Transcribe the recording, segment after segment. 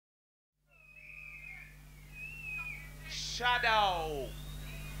Shadow.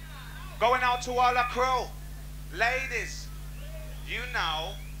 Going out to all the crew. Ladies, you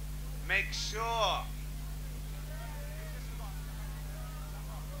know, make sure.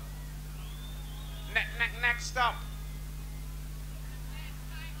 Next up.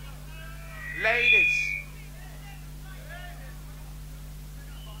 Ladies.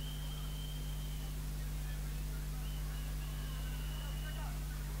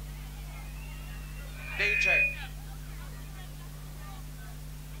 DJ.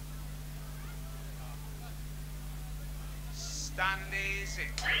 Stand easy.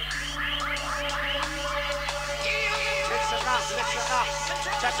 Listen up.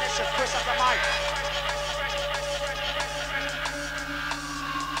 Technician, Chris at the mic.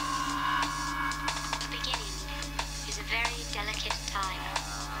 The beginning is a very delicate time.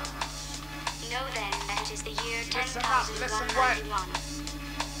 Know then that it is the year 10,191.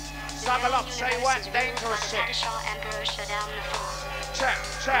 Saddle up, say when, dangerous shit. Emperor shut down the fall. Check.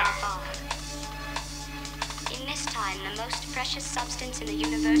 In this time, the most precious substance in the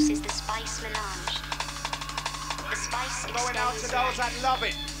universe is the spice melange. The spice extends going out to those that love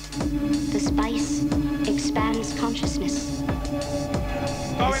it. The spice expands consciousness.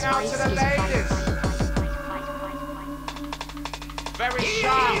 Going out to the ladies. Very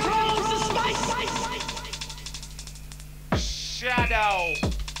sharp. Shadow.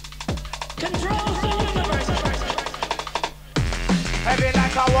 Controls the universe. Heavy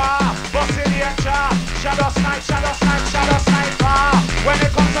like a war, busting the engine. Shadow sniper. When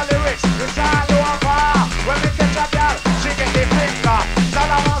it comes to lyrics, it's all over. When we catch a girl, she get the finger.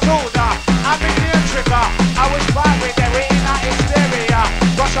 Salamazuda, I'm in the Trigga. I wish back with the we in a hysteria.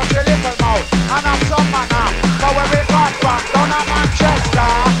 Brush up your little mouth, and I'm some manner. But when we got back down to Manchester,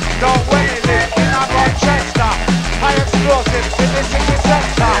 don't win it in a Manchester. High explosive in the city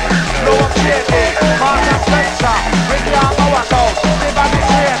center. Blow up shady, Mark and Spencer. With the armor was out, the body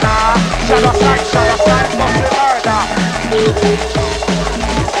trainer. Shadow snipe, must be murder.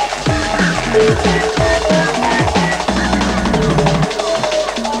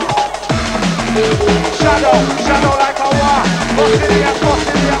 Shadow like a war. Busting the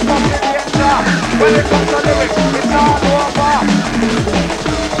engine. When it comes to lyrics, it's all over.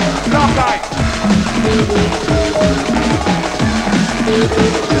 Loki.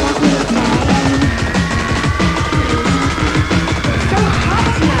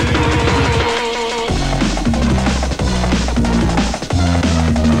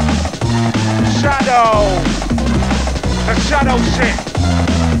 The shadow shit.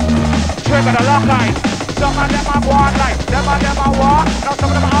 Trigga the Loki. Some of them are born like, them are war. Now some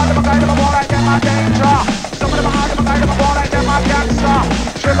of them are hard, them are born like, them are danger. Some of them are hard, them are born like, them are gangster.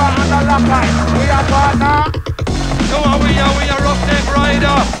 Trigga and the Loki, we are partner. So we are rough neck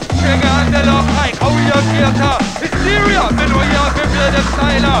rider. Trigga and the Loki, how we are theater. Hysteria, men we are people them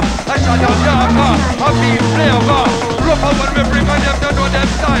styler. A shadow darker, a beat flavor. Rougher when we bring on them, don't know them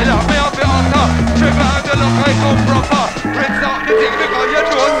styler. Me have the answer. Trigga and the Loki come proper. Rinse out the thing because you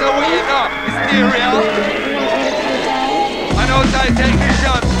know the winner. Hysteria. And outside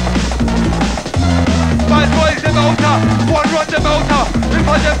technician. Bad boys the motor, one run the motor. If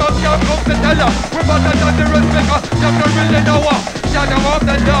I them up can't come to tell her. We're about to touch the run speaker, them don't really know her. Shadow of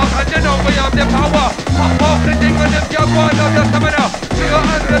the dark and you know we have the power. Pop off the thing when them can't go out of your stamina. Trigga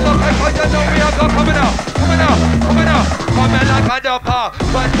and the Loki, cause you know we have got coming out. Coming like a dopper.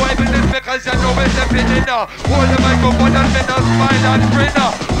 Bad boy with the speakers, you know we're stepping in now. Hold the microphone and make us smile and grin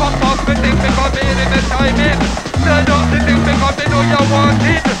now. Pop off the thing because me in the timing. Turn up the thing because me know you want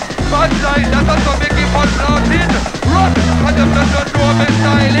it. Bad line, that's also make it fun floating. Run, and them don't know me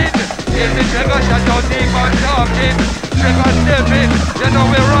styling. Here's the Trigga, shut down the man talking. Trigga stepping, you know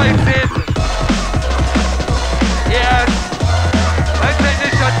we're rising. Yes. And take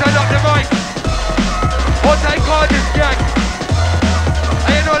this shot, turn up the mic. What I call this gang.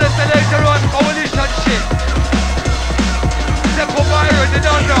 And you know that's the later on coalition shit. Step over here, they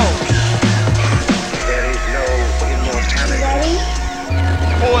don't know. There is no immortality.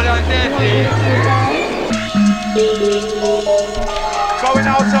 Cold and deadly. Going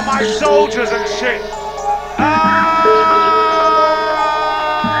out to my soldiers and shit.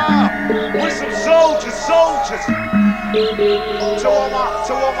 With some soldiers. To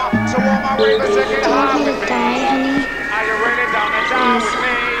all my ravens that get high with me. Are you ready down with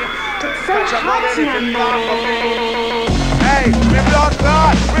me? Catch a bullet if you fly for me. Hey, we blood,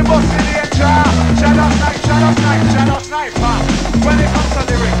 we busting the engine. Shadow sniper. When it comes to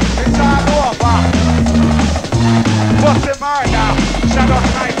lyrics, it's all over. Busting murder, shadow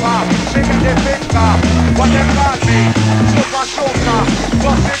sniper, shaking the finger. What they call me, super shooter.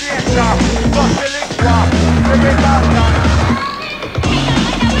 Busting the engine, busting lingua. Living London.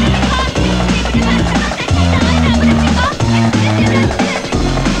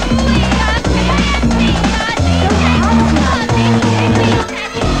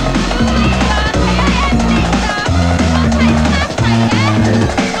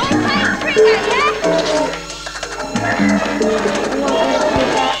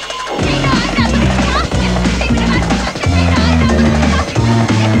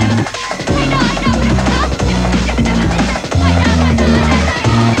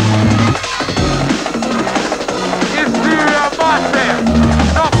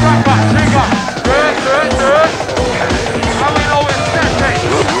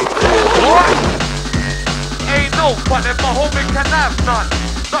 fun if my homie can have none.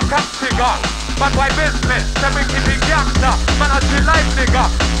 Not cap Trigga, bad boy business, then we keep it gangster. Man, I chill life nigga,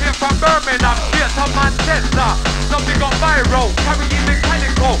 here from Birmingham, straight to Manchester. Something got viral, carry in the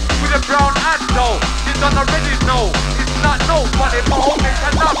calico with a brown hat though. You don't already know, it's not no fun if my homie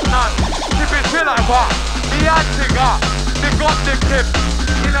can have none. Keep it chill like what? Me and Trigga, they got the clip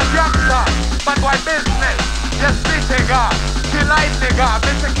in a gangster, bad boy business. Yes, me Trigga, chill life nigga,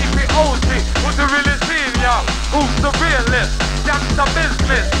 Mr. Keep it OG, who's the realest senior, who's the realist? Gangsta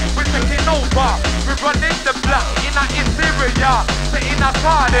business, we're taking over. We're running the block in a Hysteria, sitting a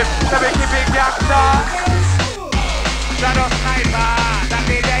Cardiff, so we keep it gangsta. Shadow sniper, that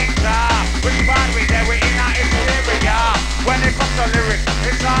be danger. Which part we there? We in a Hysteria. When it comes to lyrics,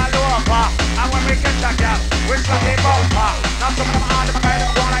 it's all over. And when we catch a girl, we slap the bumper. Now some of them are them guys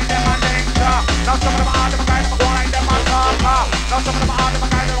that go like them on danger. Now some of them are them guys that go like them on talker. Now some of them are them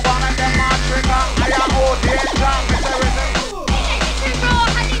guys that go like them on Trigga. I am all danger, Mr. Rhythm.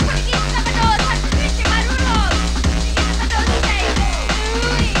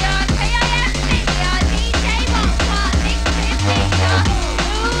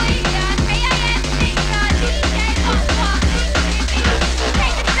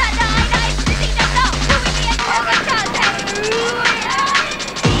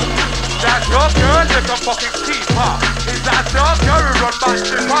 Your girl, you can fucking keep her. Is that your girl who run back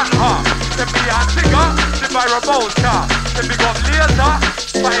to her? Then me and Trigga, she buy a motor. Then we got Lazer,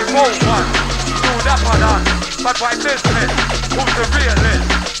 but it won't one. Do that for that, bad boy business. Who's the realist?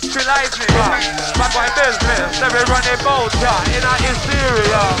 She lies nigga, bad boy business. Then we run a motor in a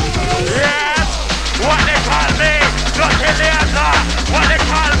Hysteria. Yes, what they call me, Dirty Lazer. What they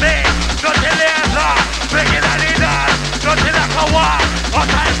call me, Dirty Lazer. Bringing on the dance, Dirty like a war. What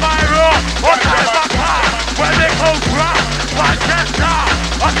time viral, what time backer. When they come from Manchester.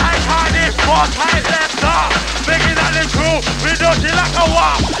 What time Cardiff, what time Leicester. Bringing on the crew, we dirty like a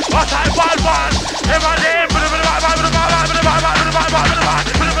war. What time bad, every day.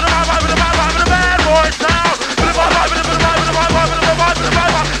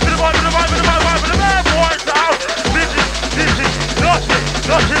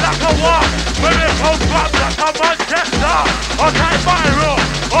 Dirty like a war, when they come from like a Manchester. What time viral,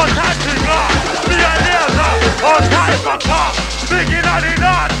 what time Trigga. Me and Lazer, what time backer. Bringing on the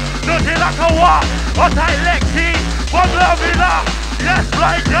dance, dirty like a war. What time Lexi, what love me now. Yes,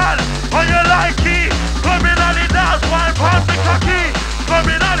 like girl, on your likey. Coming on the dance, one pound for cocky.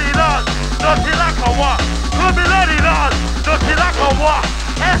 Coming on the dance, dirty like a war. Coming on the dance, dirty like a war.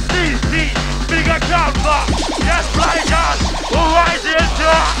 SDC, bigger camper. Yes, like girl, who rides the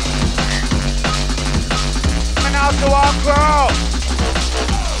truck. And out to our girl,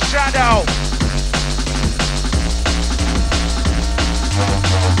 Shadow.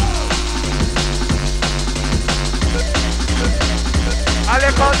 A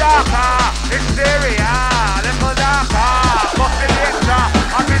little darker, Hysteria, a little darker, but the Dillinja,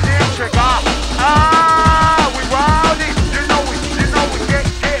 I'm in the Trigga. Ah, we rowdy, you know we get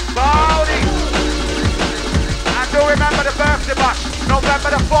rowdy. And do remember the birthday bash, November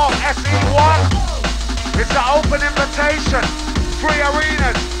the 4th, SE1. It's an open invitation, free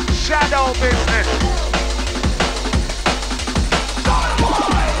arenas, shadow business.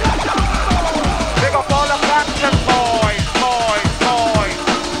 Big up all the Clapton boys.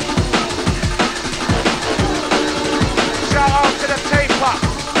 Shout out to the taper,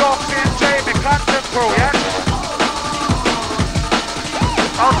 Doxy and Jamie, Clapton crew, yes?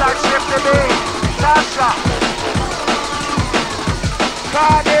 Outside Shift to me, Tasha.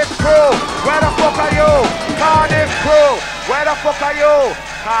 Cardiff crew, where the fuck are you? Cardiff crew, where the fuck are you?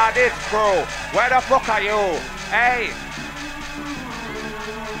 Cardiff crew, where the fuck are you? Hey.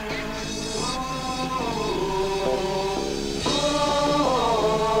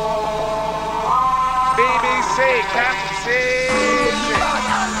 BBC, Captain C.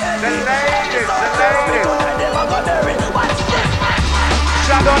 The ladies.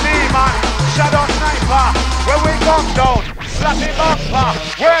 Shadow Neiman, Shadow Sniper, when we come down, slap him up,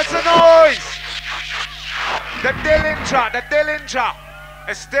 where's the noise? The Dillinja,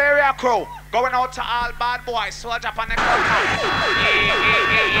 Hysteria crew, going out to all bad boys, soldier up on the corner.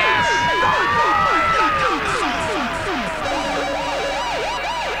 Yes.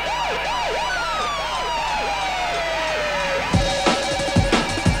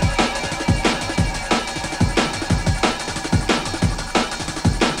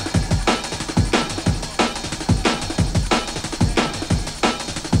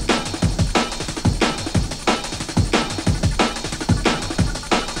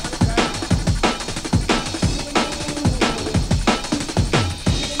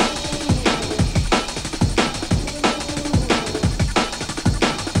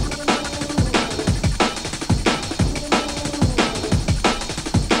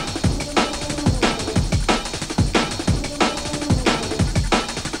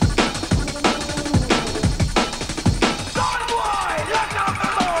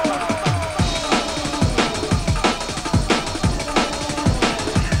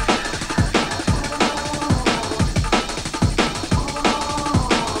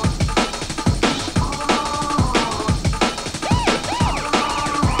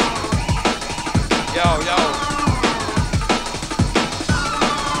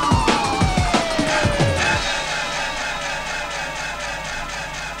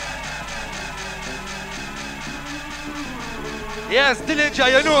 Yes,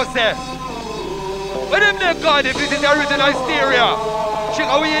 Dillinja, you know, sir. When them there God, if this is the original Hysteria. Check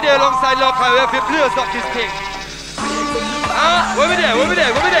how we there alongside Loki, we have to blaze up this thing. Huh? Where we there? Where we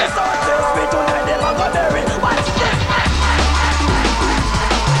there? Where we there?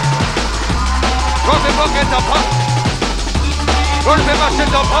 Run the bucket up, huh? Run the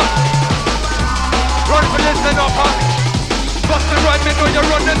machine up, huh? Run for listen up, huh? Bust the right, me know you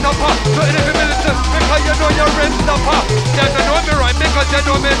run the top, huh? So in every minute, because you know you're in the huh? They don't know me right, because you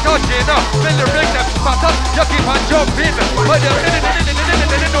know me touching, huh? When you bring them faster, you keep on jumping. But they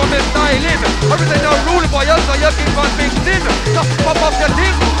know me styling. Everything now rule by you, so you keep on mixing. So pop up your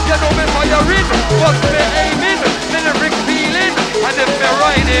thing, you know me firing. Bust me aiming, lyric feeling. And if me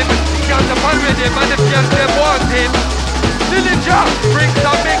riding, can't the fun with him, and if you them wanting. Dillinja brings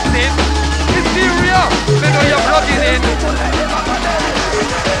some mixing. Hysteria, me know you're plugging in.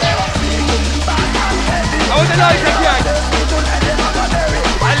 I want the light again.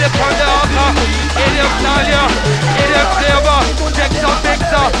 I live on the altar. Idiom Talia, idiom flavor. Check some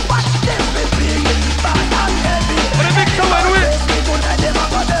mixer. What the mixer went with?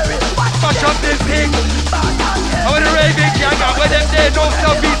 Smash up this thing. I want the raving gang. I want them there, no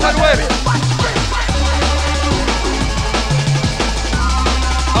south, east and west.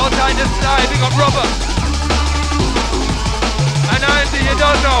 Outside the slide, big up rubber. And Andy, you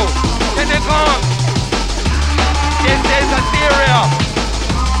don't know. Can they come? This is Hysteria.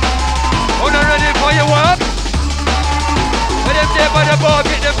 Oh, not ready for your work? When them there by the bar,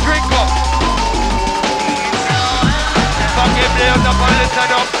 get them drink up. Fucking players up and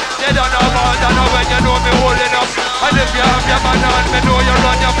listen up. They don't know about that now when you know me holding up. And if you have your man on, me know you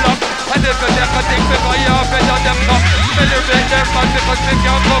run your block. And if you take a thing because you have it on them cup. Me liberate them man because me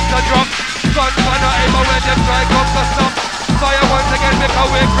can't come to drop. Guns man are able when them try come to stop. Fire once again because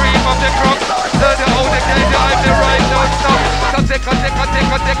we cream of the crop. Learn the how they tell you I'm the right non-stop. So take a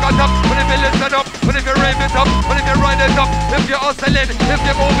top. When if you listen up, when if you rave it up, when if you ride it up. If you're hustling, if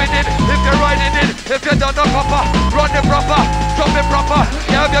you're moving in, if you're riding in, if you're done the copper, run it proper, drop it proper.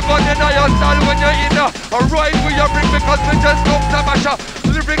 You have your gun in your style when you're in a ride with your bring because we just come to mash up.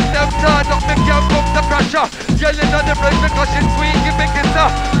 Lyrics them turn up, me can't come to pressure. Yelling on the place because she's sweet, you make it sir.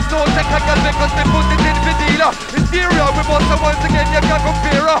 So technical because we put it in the dealer. Hysteria, we must have once again, you can't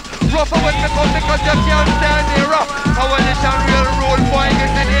compare her. Rougher when we come because you can't stand near her. Coalition real rule, boy,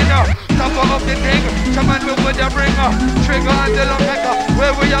 get it in her. Top of the thing, shaman we with the bringer. Trigga and Dillinja,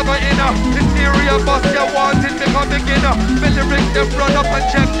 where we have a inner. Hysteria, boss, you want it, become beginner. When the lyrics them run up and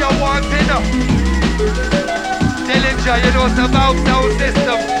check your want dinner. Dillinja, you know it's about sound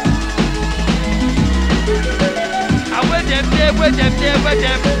system. And with them there, with them there, with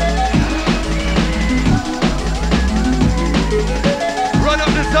them. Run up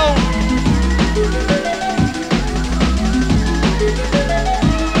the zone.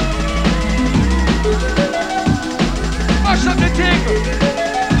 Mash up the thing.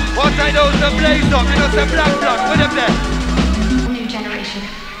 What I know is the blaze up, you know, some black, with them there. New generation.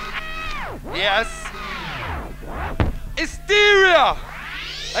 Yes. Hysteria!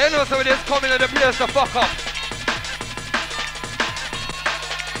 I know somebody is coming to the place to fuck up.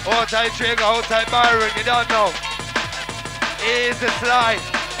 Outside Trigga, outside Byron, you don't know. Easy slide.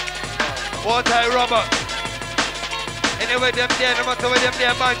 Outside Robert. Anyway, them there, no matter where them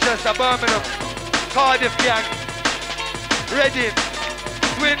there, Manchester, Birmingham, Cardiff gang, Reading,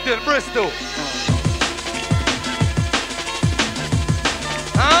 Swindon, Bristol.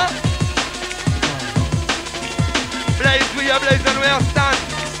 Huh? Blaze, we are blaze and we are stand.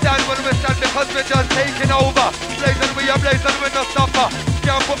 Stand when we stand because we're just taking over. Blaze and we are blaze and we're not stopper.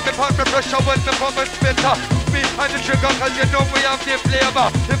 Can't put me on the pressure when me come and spitter. Me and the trigger cause you know we have the flavor.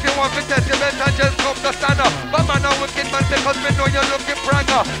 If you want to test your better just come to stand up. But man a wicked man because me know you're looking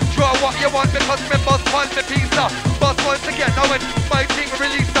pranger. Draw what you want because me bust on me pizza. Bust once again now when my thing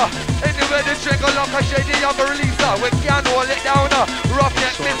releaser. Anyway the trigger lock a shady of a releaser. We can't hold it down.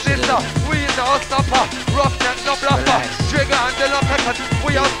 Roughneck me sister. We no stopper. Roughneck no bluffer. Trigga and the locker cause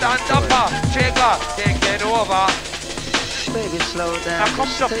we are stand upper. Trigga taking over. Baby, slow down. Now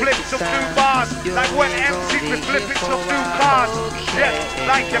come to flip some new bars, like when MCs was flipping some new cars. Yeah,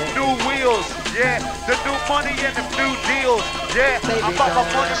 like them new wheels. Yeah, the new money and the new deals. Yeah, I'm about my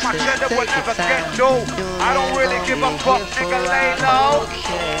money, my cheddar will never get low. I don't really give a fuck, nigga, lay low.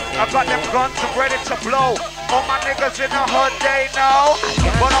 I got them guns, I'm ready to blow. All my niggas in the hood, they know.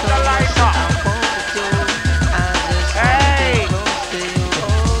 But I'm the lighter. Hey,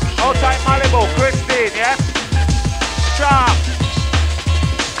 outside Malibu, Christine, yes? Sharp.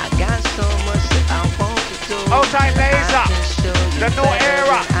 I got so much that I want to do. Outside Lazer, the new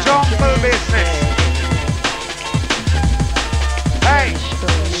era, jungle business.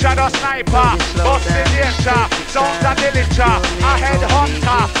 shadow sniper, busting danger, sounds of Dillinja, a head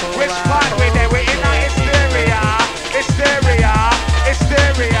hunter. Which part we there? We in a hysteria, hysteria,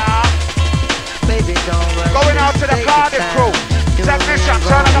 hysteria. Baby, don't rush. Going out to the Cardiff crew. Technician,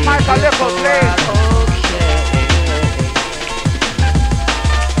 turn on the mic a little, please.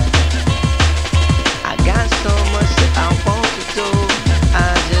 I got so much that I want to do. I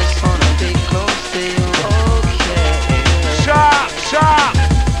just wanna be close to you. Okay. Sharp, sharp.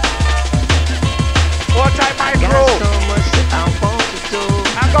 What time my I got crew? so much that I want to do.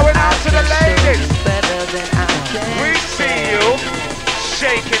 I'm going out to the I can show ladies. you better than I can. We see you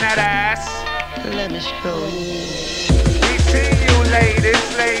shaking that ass. Let me show you. We see you, ladies,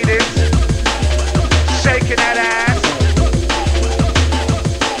 ladies, shaking that ass.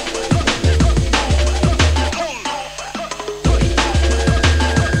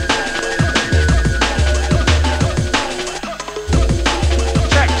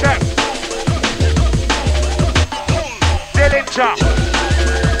 Check, check. Dillinja.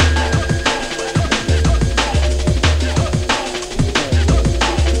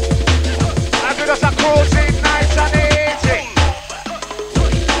 Just a cruising nice and easy.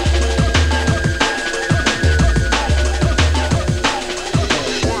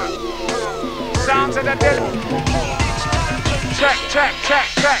 Sounds of the dill. Check, check, check,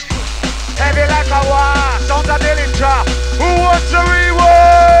 check. Heavy like a war. Sounds of Dillinja. Who wants a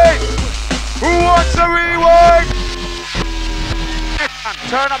rewind? Who wants a rewind?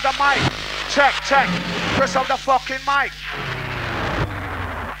 Turn up the mic. Check, check. Press up the fucking mic.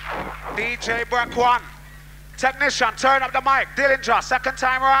 DJ Break 1. Technician, turn up the mic. Dillinja, second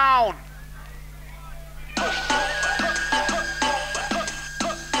time round.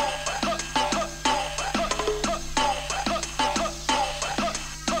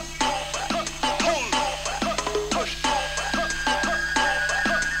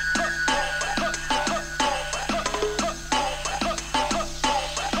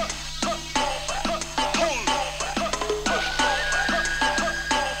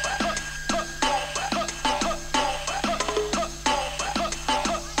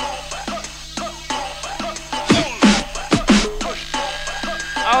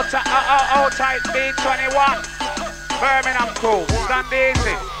 Outside B21, Birmingham crew, stand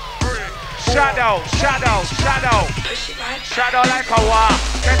easy. Shadow, shadow, shadow. Shadow like a war.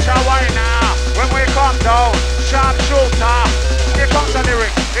 Catch a whiner when we come down. Sharp shooter. Here comes the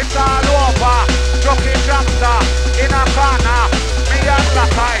lyric. It's all over. Jockey jumpster in a corner. Me and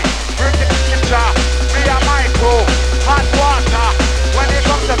Black Eye. Bring the picture. Me and my crew. Hot water. When it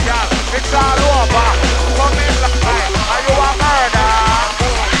comes to girl, it's all over. Come in Black Eye. Are you a murder?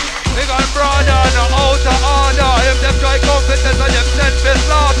 Big on brother, no out of order. If them try competence and them send for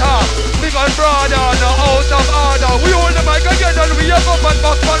slaughter. Big on brother, no out of order. We hold the mic again and we have up and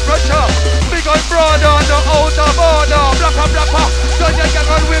back on pressure. Big on brother, no out of order. Blacker, don't you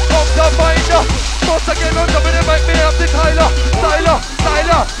get on with up the binder. Once again on top of the mic, me have the Tyler.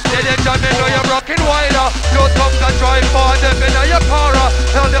 Dillinja, me know you're rocking wider. No tongue can drive for them in your car.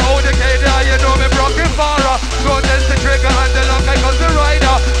 Tell the old decade, you know me rocking far. Go test the trigger and the lock, I cause the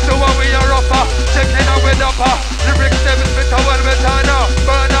rider. So when we are upper, checking out with upper. Lyrics never spit a well with Tana.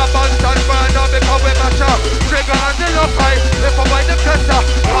 Burn up and stand, burn up because we mash up. Trigger and the lock, I if I buy the cutter.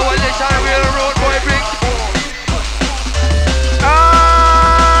 Coalition real road boy bring.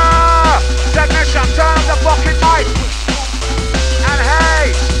 Technician, turn up the fucking mic. And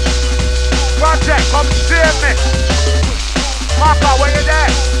hey, Project, come save me. Maka, where you there?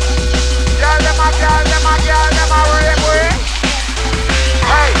 Girl, them a ring.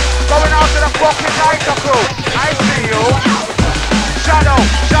 Hey, going out to the fucking night crew. I see you. Shadow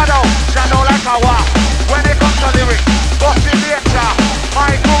like a war. When it comes to lyrics, busting danger.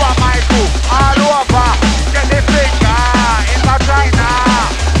 My crew, all over. Get the finger in vagina.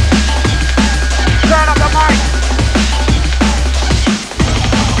 Turn up the mic.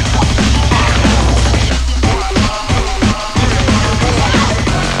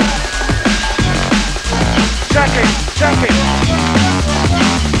 Check it.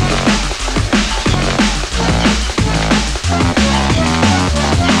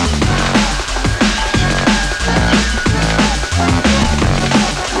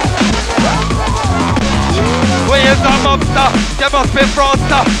 We is a mobster, there must be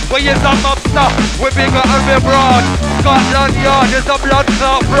froster. We is a mobster, we bigger and we broad. Scotland Yard is a blood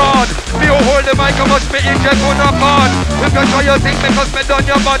clot fraud. Me who hold the mic, I must be injured on a card. We can show you things because me done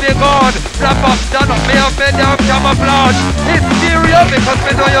your bodyguard. Flap up, stand up, me have me damn camouflage. Hysteria because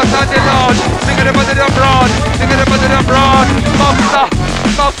me know you're standing large. Bigger the body than broad,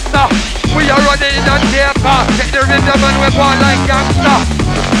 Mobster. We are running and take off. Take the rhythm and we go like gangsta.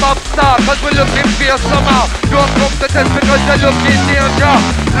 Pop star, cause we're looking fierce somehow. Don't come to test because you're looking danger.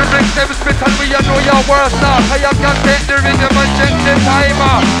 Lyrics them spit and we know you're worse off. How you can take the rhythm and check the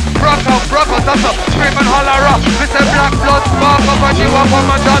timer. Rock out, that's up, scream and holler up. It's a black blood spark up and you are from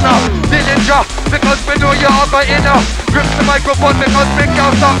Madonna. Dillinja, because we know you're over inner. Grip the microphone because we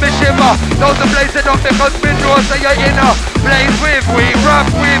can't stop me shiver. Those are blazing up because we know say you're inner. Blaze with we, rap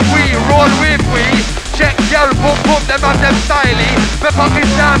with we, roll with we. Check girl, boom boom, them have them styling. Me fucking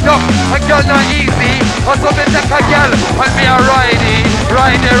stand up, a girl not easy. Or so me take a girl, and me a ridey.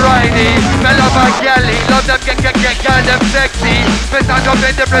 Me love a galley, love them get girl, them sexy. Me stand up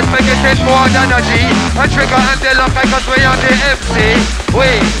in the press, make it take more energy. And Trigga and Dillinja, cause we are the MC. We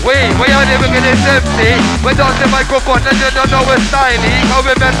are the biggest MC. We don't the microphone and you don't know we're styling. How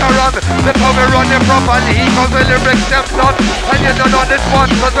we better run, because we run it properly. Cause we lyrics them done, and you don't know this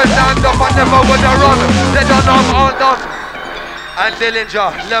one. Cause we stand up and never would have run. They don't know I'm all done. And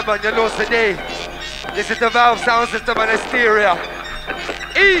Dillinja, Lemon, you know today. This is the valve sound system and Hysteria.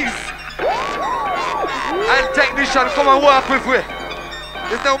 Ease! And technician, come and work with we.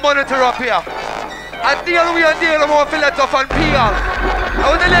 There's no monitor up here. And deal we and deal more fillet off and peel.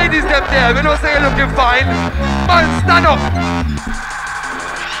 How the ladies them there, we don't say you're looking fine. Man, stand up.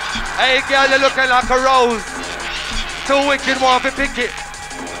 Hey girl, you're looking like a rose. Too wicked, want to pick it.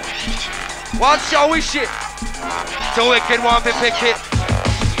 What's your wish it? Too wicked, want to pick it.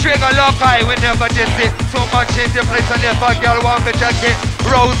 Trigga Loki, we never diss it. Too much in the place and if a girl want to check it.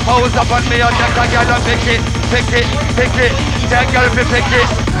 Rose pose up on me and take a girl and pick it. Take girl fi pick it.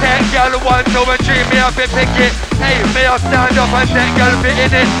 Take girl 1, 2 and 3, me have to pick it. Hey, me a stand up and take girl fi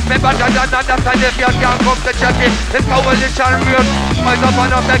in it. Me better than that and if you can't come to check it. It's coalition real, eyes up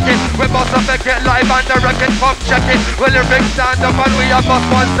and affect it. We must affect it live and direct it, come check it. Well the ring stand up and we have bust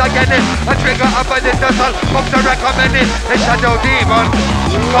once again it. A Trigga up and this is all, come to recommend it. The shadow demon,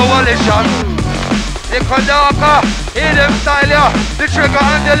 coalition. The Konaka, in them style yeah. The Trigga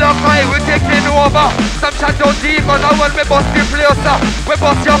and the Loki, we taking over. Some shadow demon, and when we bust the place we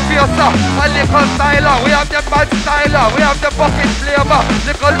bust your face a little styler, we have the bad styler. We have the fucking flavor.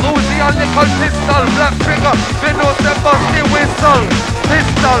 Little Uzi and little pistol. Black Trigga, we know the bust the whistle.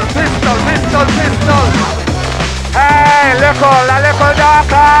 Pistol. Hey, a little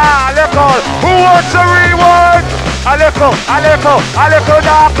darker, who wants a rewind? A little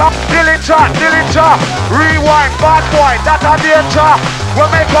darker. Dillinja, rewind, bad boy, that's a danger. When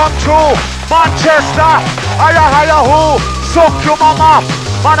we come through Manchester, higher who? Suck your mama,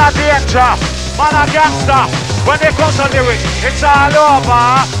 man a danger, man a gangster. When it comes to lyrics, it's all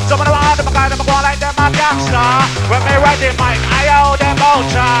over. Some of them are the kind of go like them a gangster. When me write the mic, I owe them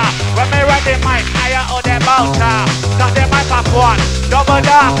voucher. When me write the mic, I owe them voucher. Got the microphone, double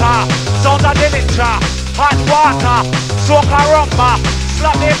darker. Sounds of Dillinja, hot water, soak a rumba,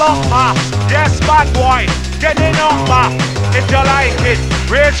 slap the bumper. Yes, bad boy, get the number. If you like it,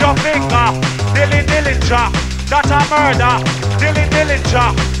 raise your finger. Dillinja, that's a murder.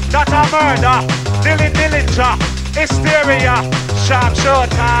 Dillinja, that's a murder. Dillinja, Hysteria, sharp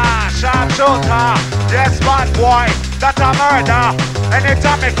shooter. Yes, bad boy, that's a murder.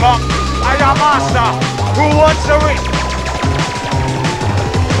 Anytime me come, I am master. Who wants to ring?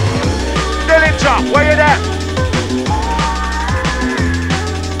 Dillinja, where you there?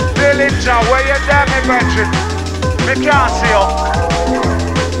 Dillinja, where you there, me brethren? Me can't see you.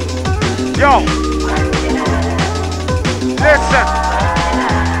 Yo, listen.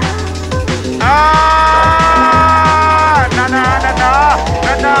 Na.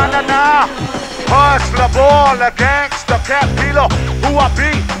 Hustler, baller, gangster, cat dealer. Who I be?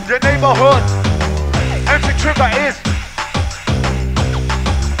 Your neighborhood. MC Trigga is.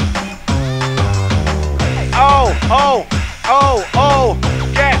 Oh.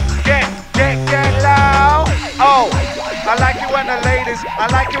 Get loud. Oh, I like you when the ladies.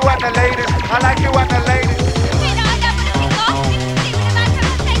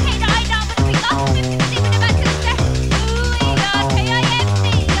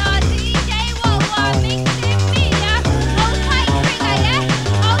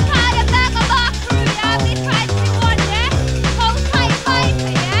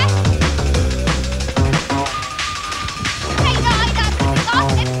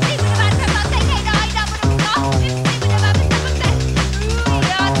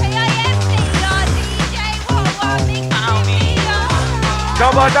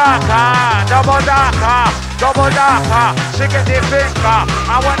 Double darker, she get the finger.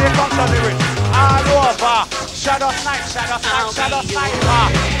 And when it comes to lyrics, all over. Shadow sniper.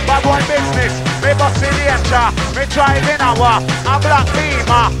 Bad one business, me bustin' danger. Me driving a black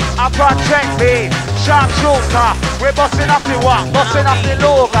beamer. a project B, sharpshooter. We're busting up the what? Busting up the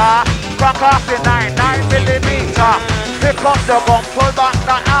Luger. Crack off the 9mm. Pick up the gun, pull back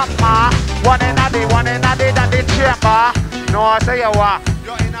the hammer. One in the chamber. No, I say you what?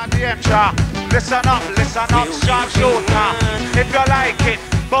 You're in a danger. Listen up, sharpshooter. If you like it,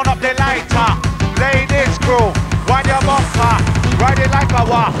 burn up the lighter. Ladies crew, wind your bumper. Ride it like a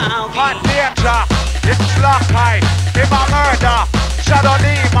what? Hot danger. It's lock high. If a murder, shadow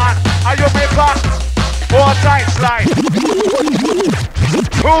demon. Are you me back? Or tight slide.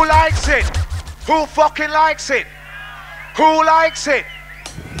 Who likes it? Who fucking likes it? Who likes it?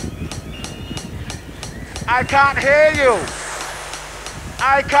 I can't hear you.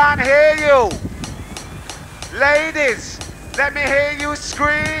 I can't hear you. Ladies, let me hear you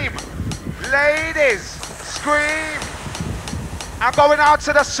scream. Ladies, scream. I'm going out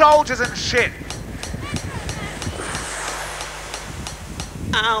to the soldiers and shit.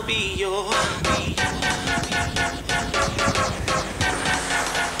 I'll be your.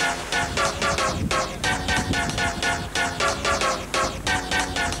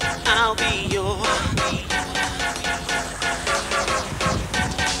 I'll be your.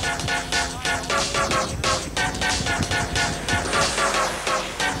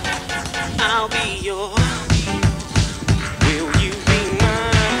 I'll be your. Will you be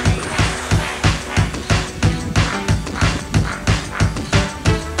mine?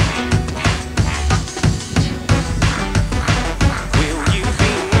 Will you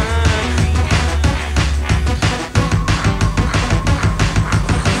be mine?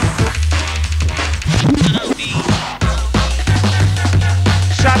 I'll be.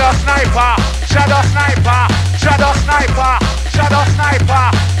 Shadow sniper, shadow sniper, shadow sniper, shadow sniper.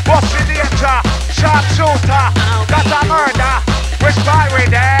 What's the danger? Sharpshooter, that's a murder. Which part we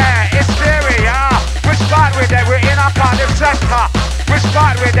there? Hysteria. Which part we there? We're in a Cardiff sector. Which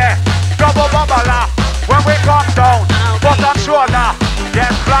part we there? Double bubbler. When we come down, butt on shoulder.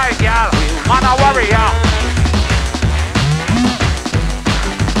 Yes, fly, gal. Man a warrior.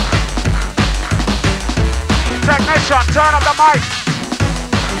 Technician, turn up the mic.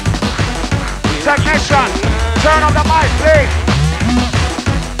 Technician, turn up the mic, please.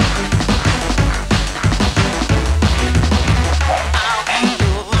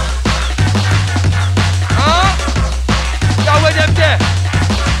 With them there.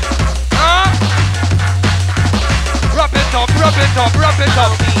 Wrap it up, wrap it up, wrap it up.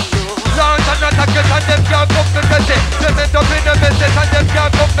 Sounds and not a get and them can't come to touch it. Them end up in the business and them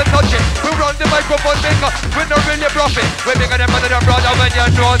can't come to touch it. We run the microphone bigger, we not really profit. We bigger than mother and brother when you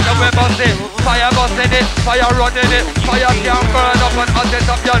know so we busting. Fire busting it, fire running it. Fire can't burn up and hot it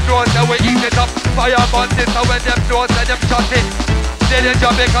up your nose so we eat it up. Fire burns it so when them know so them shut it.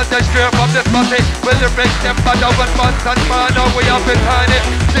 Dillinja because they straight from the spotty. Will the break them bad over months and man, now we have to turn it.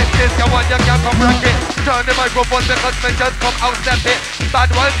 This is the one you can't come wreck it. Turn the microphone because we just come out step it.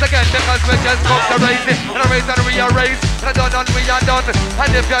 Bad once again because we just come to raise it. And raise and rearrange. And done and we are done.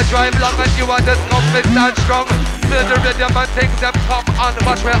 And if you drive long and you want to come, we stand strong. Feel the rhythm and things them come on.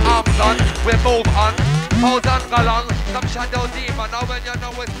 Watch where arms on, we move on. Pose and go long. Some shadow demon, now when you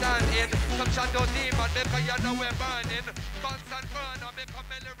know we stand in. Some shadow demon, because you know we're burning. Guns and burn, I become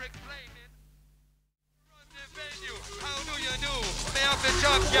a lyrics flaming. Run the venue, how do you do? Me have the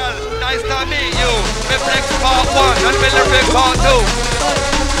job, girl, nice to meet you. Me flex part 1 and me lyric part 2.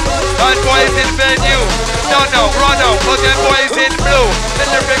 Bad boys in venue, don't know, run out, but them boys in blue. The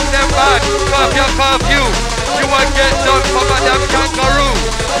lyrics them bad, curfew. You won't get done from a damn kangaroo.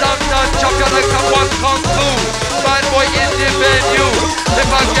 London chop you like someone kung fu. Bad boy in the venue. If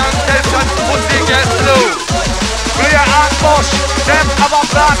a gang test and pussy gets blue. Beer and bush, them have a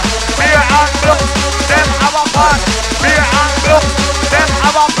plan. Beer and blue, them have a plan. Beer and blue, them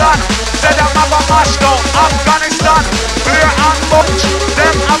have a plan. Say them have a mash down Afghanistan. Beer and bush,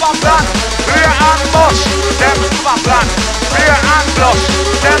 them have a plan. Beer and bush, them have a plan. Beer and blush,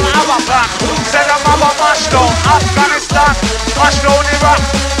 them have a plan. Say them have a mash down Afghanistan. Mash down Iraq,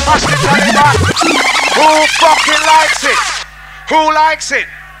 mash the Taliban. Who fucking likes it? Who likes it?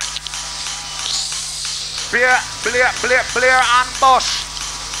 Blair and Bush.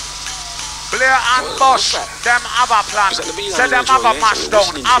 Blair and Bush, them have a plan. Say them have a mash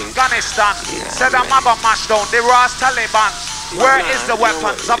down Afghanistan. Say them have a mash down the Ras Taliban. Where is the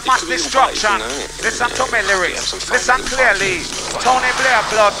weapons of mass destruction? Listen to me lyrics, listen clearly. Tony Blair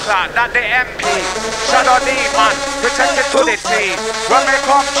blood clot, that the MP. Shadow demon, protected to the T. When we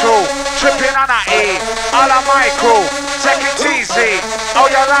come through, tripping on a E. All of my crew, take it easy.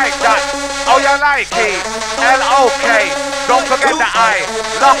 How you like that? How you like it? L-O-K, don't forget the I.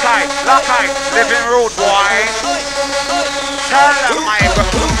 Lock eye, living rude boy. Tell them my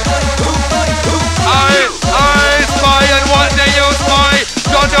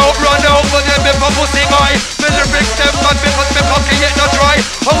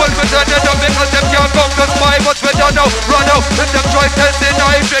because them can't come to spy. But we don't know, run out. If them try to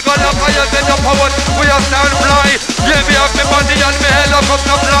deny, Trigga lock higher than the power. We are stand fly. Yeah, me have me body and me hell up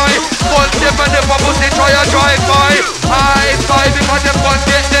to fly. But them and them pussy try to drive by. I spy because them can't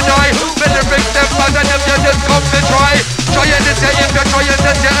get denied. Better bring them back and if you just come to try. Trying to say if you're trying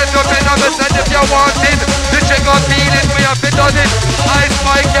to say end up in a mess. And if you want it, the Trigga feeling we have been done it. I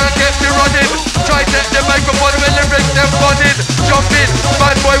spy can't get me running. Try to take the microphone when they bring them running. Jump in,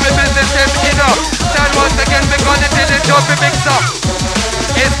 bad boy with business them inner. Stand once again because it didn't jump in mixer.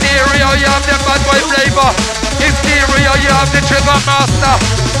 Hysteria, you have the bad boy flavor. Hysteria, you have the Trigga master.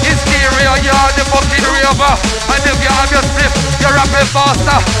 Hysteria, you have the fucking raver. And if you have your split, you're rapping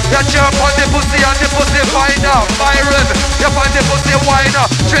faster. You jump on the pussy and the pussy finder. Byron, you find the pussy whiner.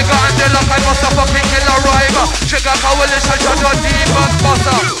 Trigga and the lock, I must have fucking killer rhymer. Trigga coalition, shut your demon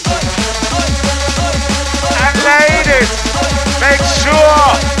buster. And ladies, make sure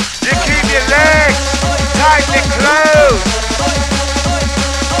you keep your legs tightly closed.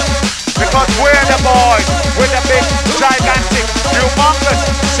 Because we're the boys with the big, gigantic, humongous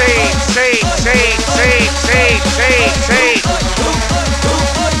seed.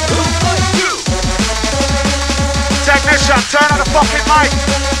 Technician, turn on the fucking mic.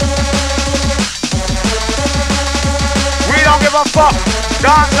 We don't give a fuck.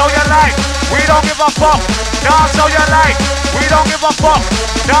 Dance how you like. We don't give a fuck. Dance how you like. We don't give a fuck.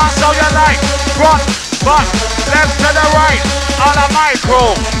 Dance how you like. Front, back, left to the right. On a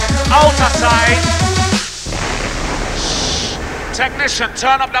micro. Outer side. Shh. Technician,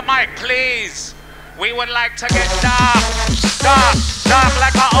 turn up the mic, please. We would like to get dark, dark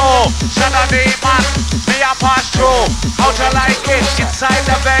like a O. Shut a demon, me a pass through. How to like it inside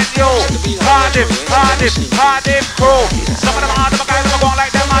the venue. Cardiff crew. Some of them are the guys who are going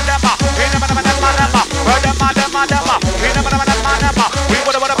like them and them. We never them. Heard them and them. We never them. We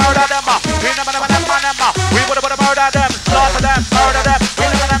would have murdered them. We never them. We would have murdered them. Slaughter them, murder them. We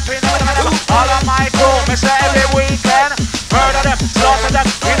never them. All of my crew, Mr. Every weekend. Murder them, slaughter them.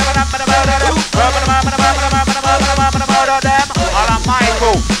 We never them. Murder them. Murder them. All of my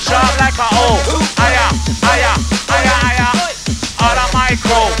crew, sharp like a O. Aya. All of my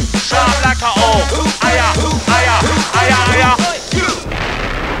crew, sharp like a O. Aya.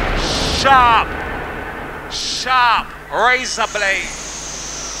 Sharp, razor blade.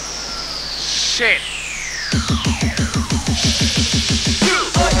 Shit.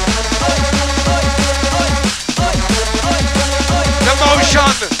 The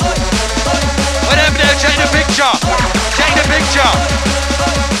motion. Whatever there, check the picture.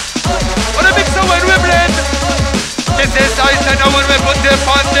 What a mixer when we blend. This is ice and when we put them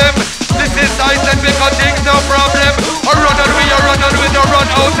on them. This is ice and we got things no problem. A run on we don't run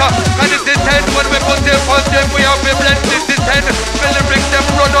out. And this is 10 when we put them on them. We have to blend. This is 10. When they bring them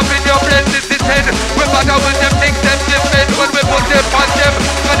run up in your blend. This is 10. We bother with them things them defend when we put them on them.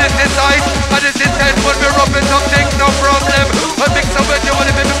 And this is ice. And this is 10 when we rub it up things no problem. A mixer when you want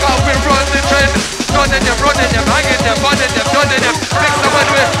to be because we run the trend. Running them, hanging them, burning them, running them. Mixer when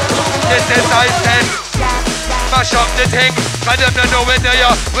we. This is ice 10. Mash up the thing, and them don't know where they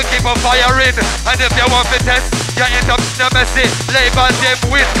are. We keep on firing, and if you want to test, you end up in a messy. Label them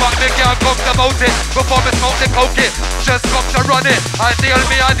with, but they can't come about it. Before me smoke the coke it, just come to run it. And deal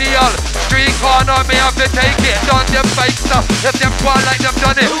me a deal, street corner me have to take it. Done them fake stuff, if them go like them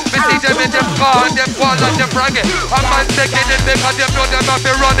done it. Me see them in them car, and them go like them brag it. A man taking it because them know them have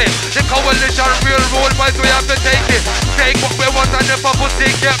to run it. The coalition real rule, boys we have to take it. Take what we want and if a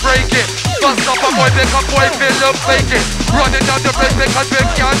pussy can't break it. Bust up a boy, make a boy feel look fake it. Running down the place because we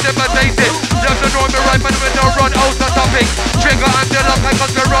can't imitate it. You have to know me right, but we don't run out of topic. Trigga and the lock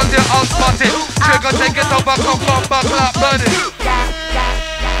because we run the out spot it. Trigga take it over, come back, clap, burn it.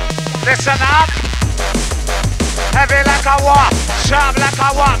 Listen up. Heavy like a what? Sharp like a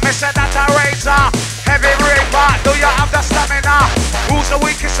what? Me say that a razor. Heavy reaper. Do you have the stamina? Who's the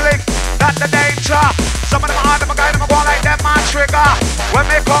weakest link? That's the danger. Some of them are them a guy, them a go like them man Trigga. When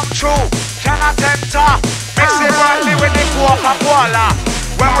they come through, cannot enter. Mix it rightly with the Coca-Cola.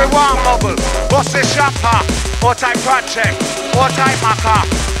 When we want bubble, bust the shopper. Or type project, or type maca,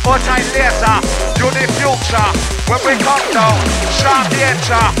 or type laser. Do the future. When we come down, sharp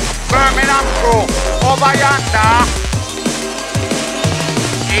danger. Birmingham crew, over yonder.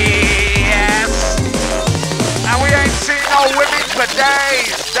 Yes. And we ain't seen no women for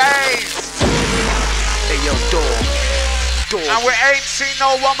days. Hey yo, dog. And we ain't seen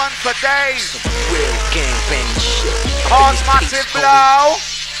no woman for days. Some real gangbang shit. Cause massive blow.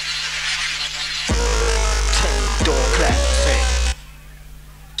 Dog clap, sing.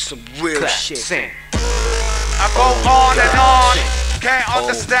 Some real shit. Sing. I go on and on. Can't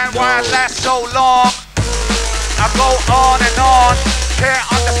understand why I last so long. I go on and on. Can't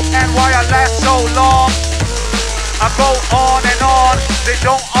understand why I last so long. I go on and on. They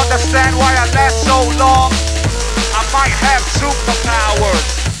don't understand why I last so long. I might have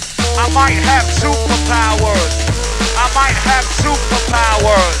superpowers. I might have superpowers. I might have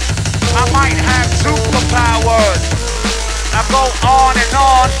superpowers. I might have superpowers. I go on and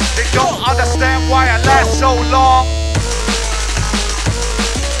on. They don't understand why I last so long.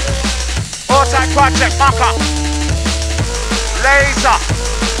 Outside Project Maka. Lazer.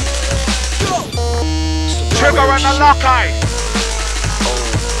 Trigga and the Loki.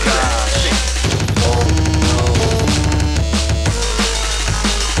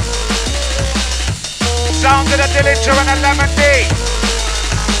 Sound of the Dillinja and the Lemon D.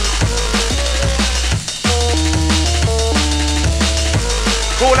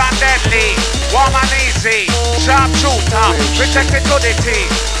 Cool and deadly, warm and easy. Sharp shooter, protected to the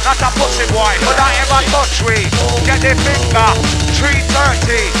teeth. Not a pussy boy, but I ever touch we. Get the finger,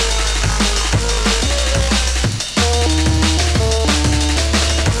 330.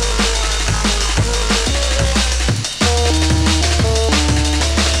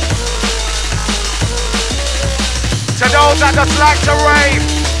 To those that just like to rave.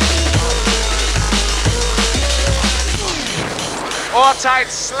 All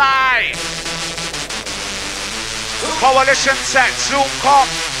tight slide. Coalition set, Zoom come.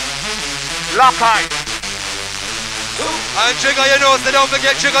 Loki. And Trigga, you know, so don't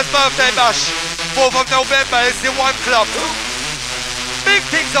forget Trigga's birthday bash. 4th of November is the one club. Big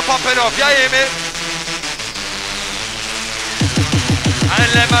things are popping up, you hear me? And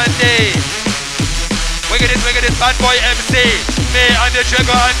Lemon D. Wicked this bad boy MC. Me and the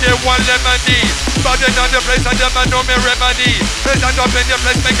Trigga and the one Lemon D. Starting on the place and the man know me remedy. Stand up in the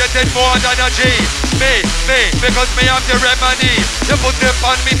place, me get it more than a G. Me, because me have the remedy. You put them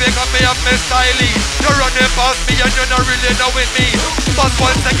on me because me have me styling. You running past me and you not really knowing me. But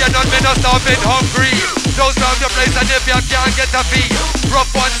once again on me not starving hungry. Those round the place and if you can't get a fee.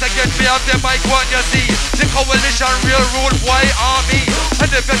 Rough once again me have the mic what you see. The coalition real rule boy army. And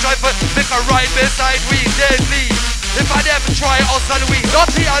if you try to make a ride beside we deadly. If I them try hustle we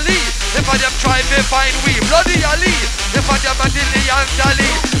Loki Ali. If I them try me find we bloody Ali. If I them a dilly and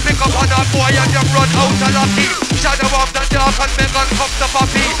dally. Pick up on a boy and them run out a lucky. Shadow of the dark and me gun come to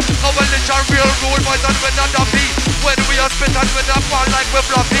puppy. Coalition real rule boys and we not happy. When we are spit and we not fall like we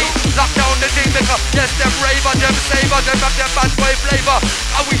fluffy. Lock down the thing because yes them raver, them saver, them have them bad boy flavor.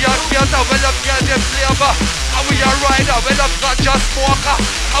 And we are skater, well up girl them flavor. And we are rider, well up ganja smoker.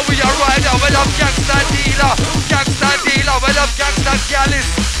 And we are rider, well up gangsta dealer. Gangsta dealer, well up gangsta gallus.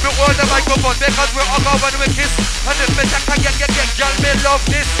 We hold the microphone because we hugger when we kiss. And if me take again, girl, me love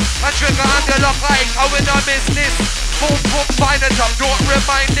this. And Trigga and the Loki, how we not miss this. Boom, find it up, don't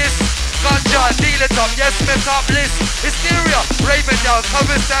remind this. Ganja, deal it up, yes, me top list. Hysteria, raving down,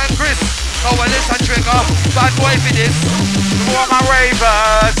 cover stand Chris. Coalition Trigga, bad boy for this. To all my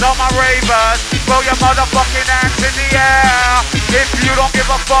ravers, throw your motherfucking hands in the air. If you don't give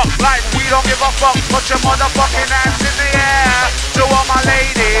a fuck, like we don't give a fuck, put your motherfucking hands in the air. To all my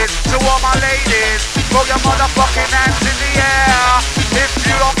ladies, throw your motherfucking hands in the air. If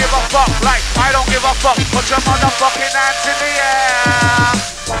you don't give a fuck, like I don't give a fuck, put your motherfucking hands in the air.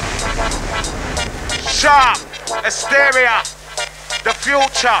 Sharp, Hysteria. The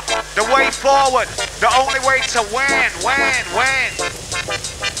future, the way forward, the only way to win.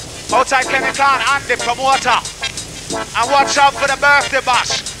 Outside Kenny Khan and the promoter. And watch out for the birthday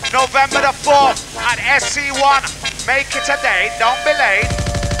bash, November the 4th at SC1. Make it a day, don't be late.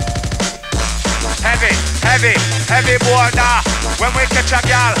 Heavy border. When we catch a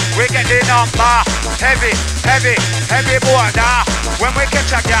gal, we get the number. Heavy border. When we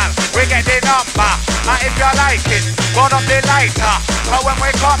catch a gal, we get the number. And if you like it, burn up the lighter. But when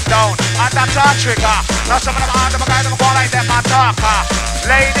we come down, and that's our trigger. Now some of them are the guys that go like them a talker.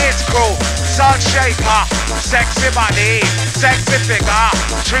 Ladies crew, salt shaker, sexy body, sexy figure.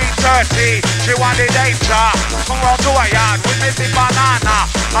 3:30, she want the danger. Come round to a yard with me the banana.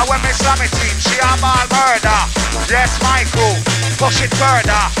 And when me slam it in, she a ball murder. Yes, my crew, push it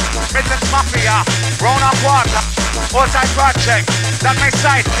further. Midlands Mafia, round a quarter. Outside Project, that my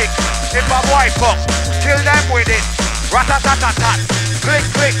sidekick. If a boy fuck, kill them with it. Rat-a-tat-a-tat, click,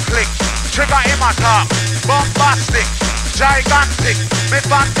 click, click. Trigga him attack, bombastic, gigantic, me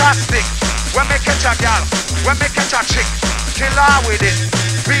fantastic. When me catch a gal, when me catch a chick, kill her with it.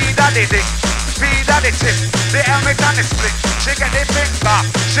 Feed her the dick, feed her the tip. The helmet and the split, she get the finger,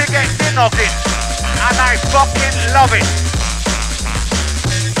 she get the nugget. And I fucking love it.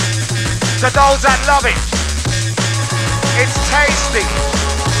 To those that love it, It's tasty.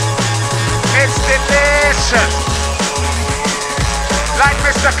 It's delicious. Like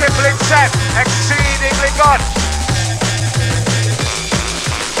Mr. Kipling said, exceedingly good.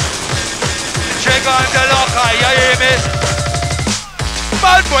 Trigga and the Loki, you hear me?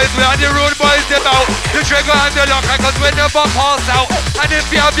 Bad boys, we are the rude boys, them out. The Trigga and the Loki, cause we never pass out. And if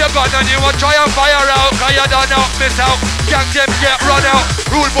you have your gun and you want try and fire out, cause you don't know, miss out. Gang them get run out.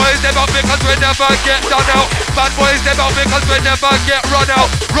 Rude boys, them out because we never get done out. Bad boys, them out because we never get run out.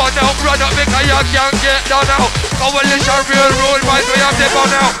 Run out because you can't get done out. Coalition, real rude boys, we have them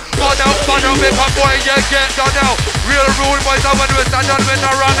on out. Run out because boy, you get done out. Real rude boys are when we stand on, we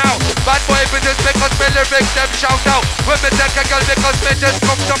no run out. Bad boy business because me lyrics them shout out. When me take a girl because me just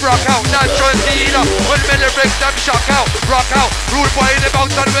come to rock out. Natural healer, when me lyrics them shock out. Rock out, rude boy them out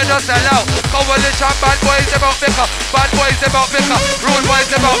and we no sell out. Coalition, bad boys them out bigger. Bad boys them out bigger. Rude boys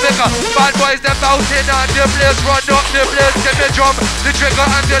them out bigger. Bad boys them out in and the place run up the place. Give me drum, the Trigga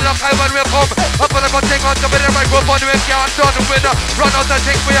and the Loki when we come. Up on the good thing on top of the microphone we can't done with. Run out and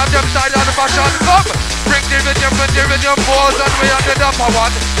think we have them style and fashion. Come, bring the rhythm pose and we are the upper one.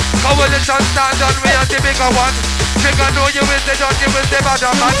 Coalition stand and we are the bigger one. Trigga know you is the done, you is the better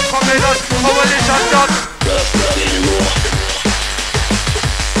man. Come in on, coalition done.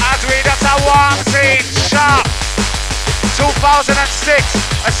 As we just a warm scene, sharp. 2006,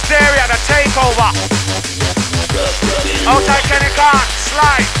 Hysteria, the takeover. Outside Kenny Khan,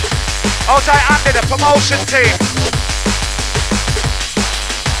 Slide. Outside Andy, the promotion team.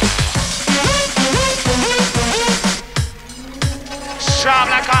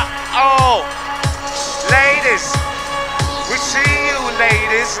 Sharp like a, oh, ladies, we see you,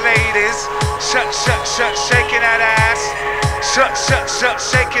 ladies, shaking that ass,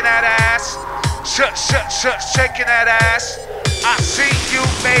 shaking that ass, shaking that ass. I see you,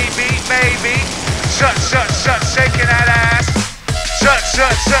 baby, shaking that ass,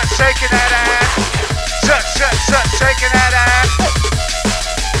 shaking that ass, shaking that ass.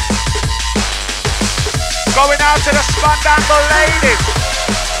 Going out to the Spandangle ladies.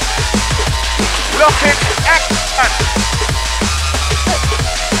 Looking excellent.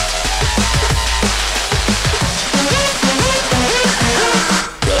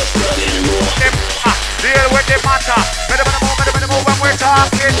 Deal with the matter. Better move when we're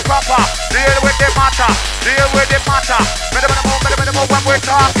talking proper. Deal with the matter. Deal with the matter. Better move when we're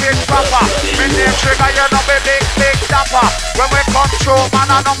talking proper. Me name Trigga, you know me big dapper. When we come through,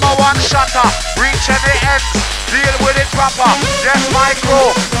 man, a #1 shotter. Reach any ends, deal with it proper. Yes, my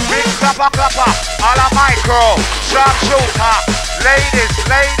crew, big clapper, all a micro, sharp shooter. Ladies,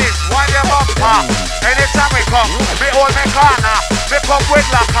 wind your bumper. Anytime we come, me hold me corner. Me come with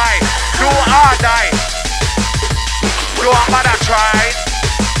Loki, do or die. Do a mother try.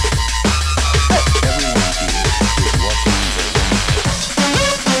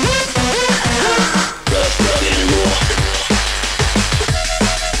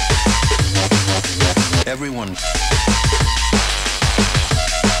 Everyone.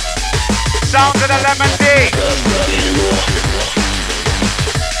 Sound of the Lemon D.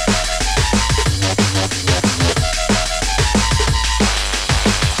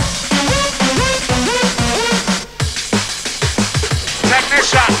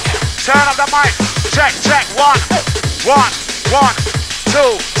 Technician, turn up the mic. Check. 1,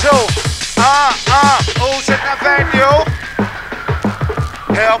 2, 2. Who's in the venue?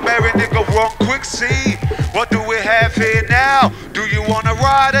 Hail Mary, nigga, run quick, see. What do we have here now? Do you wanna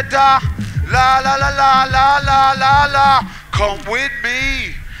ride or die? La la la la la la la la. Come with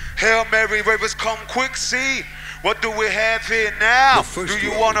me. Hail Mary, ravers, come quick, see. What do we have here now? Do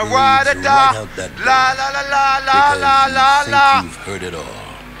you wanna ride or die? La la la la la la la la. You've heard it all.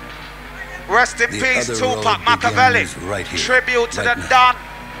 Rest in peace, Tupac Machiavelli. Right here, Tribute to right the now. Don.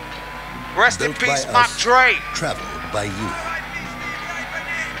 Rest in Built by peace, Mac us, Dre. Traveled by you.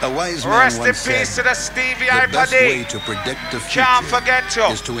 A wise man Rest in once peace said, to the Stevie the best way Ipadi. to predict the future Can't forget you.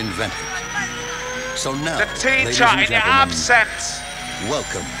 is to invent it. So now, The ladies teacher and in your gentlemen, absence.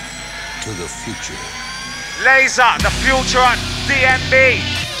 welcome to the future. Lazer, the future on DNB.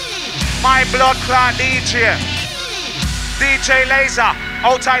 My blood clot DJ. DJ Lazer,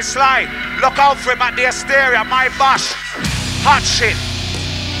 outside slide. Look out for him at the Hysteria, my boss. Hot shit.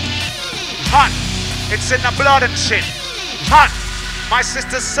 Hot. It's in the blood and shit. Hot. My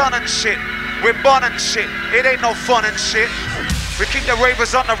sister's son and shit. We're born and shit. It ain't no fun and shit. We keep the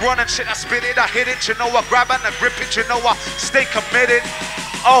ravers on the run and shit. I spit it, I hit it, you know I grab it, I grip it, you know I stay committed.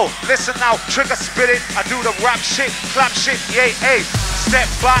 Oh, listen now, Trigga spit it. I do the rap shit, clap shit, yay, hey. Step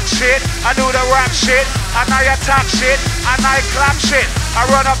back shit, I do the rap shit, and I attack shit, and I clap shit. I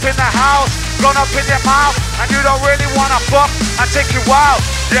run up in the house, gone up in your mouth, and you don't really wanna fuck, I take you out.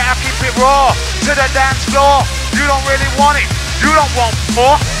 Yeah, I keep it raw to the dance floor. You don't really want it, you don't want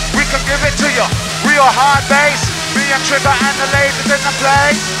more. We can give it to you, real hard bass. Me and Trigga and the ladies in the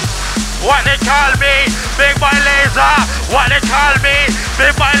place. What they call me, Big Boy Lazer. What they call me,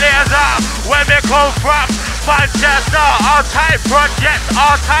 Big Boy Lazer. Where they come from, Manchester. All tight projects,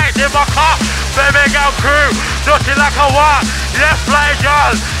 all tight in my car. Baby girl crew, dirty like a war. Left fly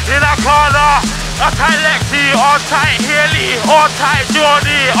girl in a corner. All tight Lexi, all tight Haley, all tight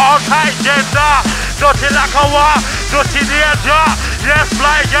Jordy, all tight Gender. Dirty like a war, dirty Dillinja. Left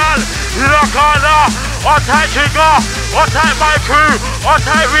fly girl in a corner. All tight Trigga, all tight my crew, all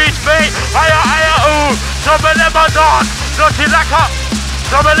tight reach me. Higher, ooh. Some of them are done, dirty like a.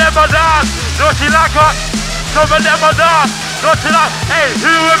 Some of them are done, dirty like a. Some of them are done, dirty like. Hey, who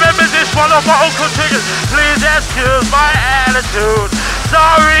remembers this one of my Uncle Triggas? Please excuse my attitude.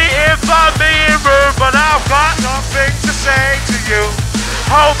 Sorry if I'm being rude, but I've got something to say to you.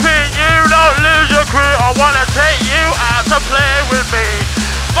 Hoping you don't lose your crew. I wanna take you out to play with me.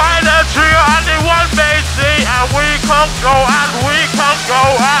 Find a tree only one may see, and we can go and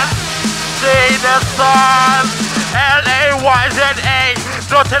see the sun. L-A-Y-Z-A,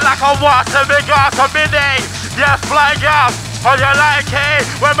 nothing like a water, big gas a midday. Yes, fly gas, how you like it?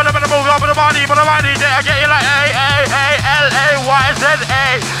 When I'm gonna move over the money, but I get you like A-A-A-L-A-Y-Z-A.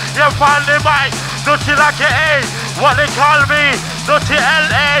 You find the mic, nothing like an A. What they call me, nothing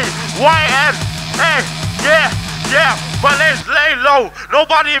L-A-Y-N-A. Yeah, but let's lay low.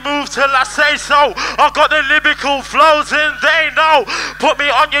 Nobody move till I say so. I got the lyrical flows and they know. Put me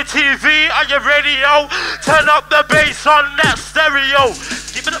on your TV, on your radio. Turn up the bass on that stereo.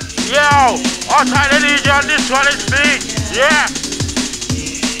 Give it up, yo. I'll try to lead you on this one, it's me. Yeah.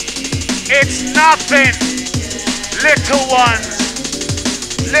 It's nothing, little ones.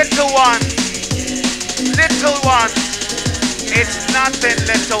 Little ones. Little ones. It's nothing,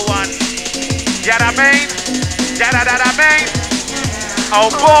 little ones. You know what I mean? Oh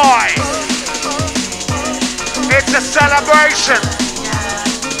boy, it's a celebration.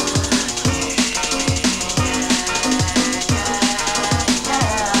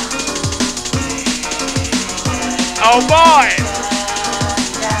 Oh boy,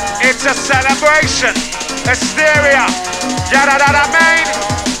 it's a celebration. Hysteria, you know what I mean?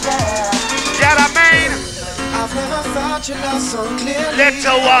 I've never felt your love so clearly.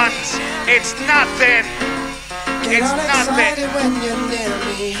 Little ones, it's nothing. It's nothing. When you're near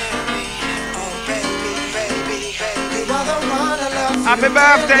me. Oh, baby, you are the one I love. Happy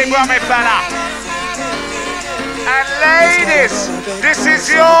birthday, Grammy fella. And ladies, this is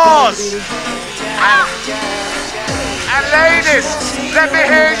yours. And ladies, let me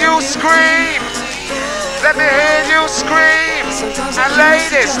hear you scream. Let me hear you scream. And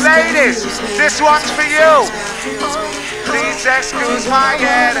ladies, this one's for you. Please excuse my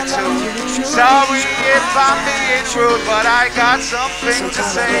attitude. Sorry if I'm being rude, but I got something to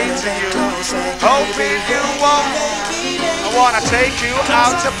say to you. Hoping you won't. I wanna take you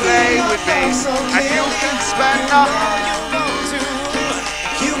out to play with me, and you can spend the.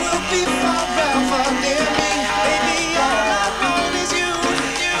 You will be forever near me, baby. All I want is you.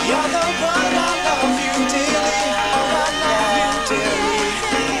 You're the one I love you dearly. Oh, I love you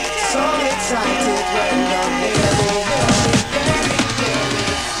dearly. So excited when you're near me.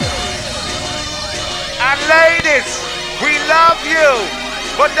 And ladies, we love you,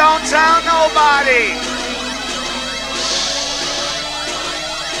 but don't tell nobody.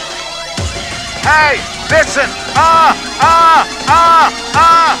 Hey, listen.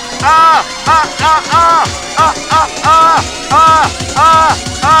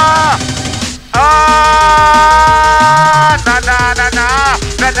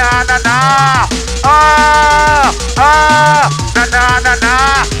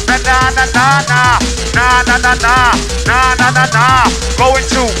 Going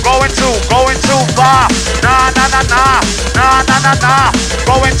too far.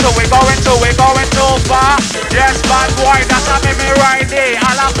 Going too far. Yes, bad boy, that's how me right there.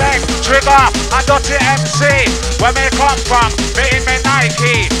 I'll beg, Trigga, and dirty MC. Where me come from, me in me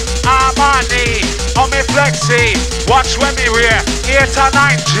Nike, Armani, on me Flexi. Watch when me wear 8 or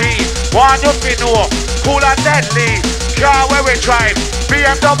 9G. One you fi know, cool and deadly. Car where we drive,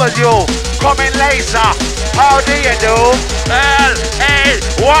 BMW, coming Lazer. How do you do? L-A-Y-Z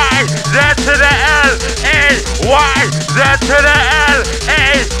to the L-A-Y-Z to the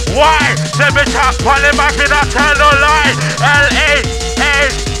L-A-Y. Let me talk, pull it back, me not tell no lie. L-A-A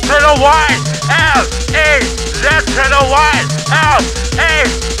to the Y. L-A-Z to the Y.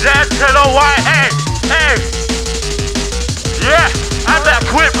 L-A-Z to the Y. Hey. Yeah. And that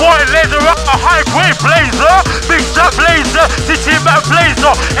quick boy laser up a high grade blazer. Big shot blazer, city man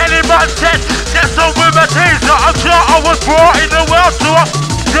blazer. Any man test, gets on with a taser. I'm sure I was brought in the world to a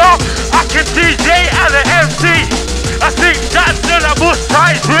job. I can DJ and an MC. I think that's still a bush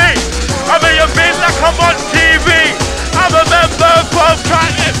tight dream. I mean you feel like I'm on TV. I'm a member from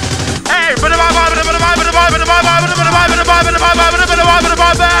Triton. Hey, bad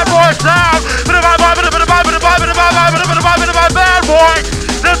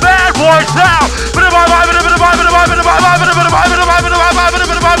boy sound. Bad boy,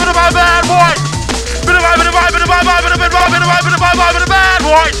 the bad boy sound. Bad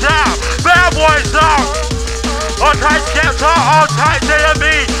boy sound. Bad boy sound. On tight Skepta, on tight JMB,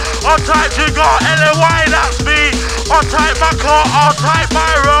 on tight Trigga, LY, that's me. On tight Maka, on tight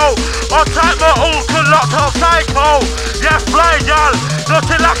Myro, on tight my Ultra locked up psycho. Yeah, fly y'all,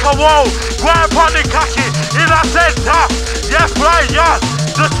 nothing like a wall. Grab on the khaki in the center. Yeah, fly y'all,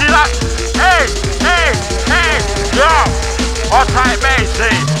 nothing like. Hey, hey, hey, yeah. On tight Macy,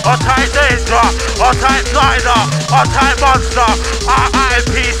 on tight Danger, on tight Slider, on tight Monster,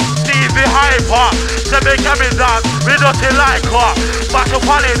 RIP Stevie Hyper, to make me dance, we nothing like her. Battle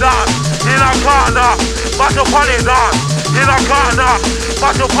Polly dance, in a corner, Battle Polly dance, in a corner,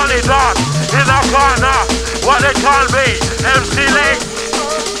 Battle Polly dance, in a corner. What they call me, MC Lake.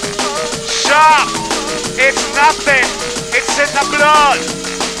 Sharp, it's nothing, it's in the blood.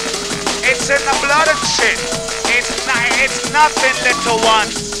 It's in the blood and shit. It's nothing, little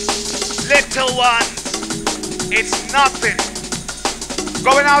ones. Little ones. It's nothing.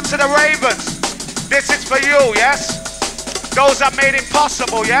 Going out to the Ravens. This is for you, yes? Those that made it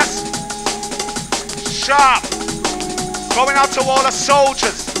possible, yes? Sharp. Going out to all the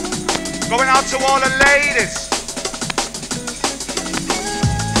soldiers. Going out to all the ladies.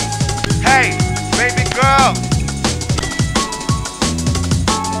 Hey, baby girl.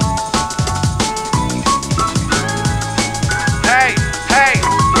 Hey, hey,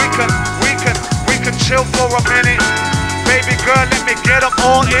 we can chill for a minute. Baby girl, let me get up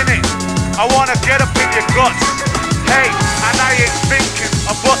all in it. I wanna get up in your guts. Hey, and I ain't thinking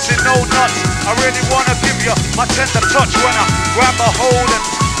of busting no nuts. I really wanna give you my tender touch when I grab a hold and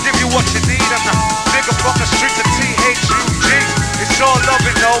give you what you need. And I nigga from the street to THUG. It's all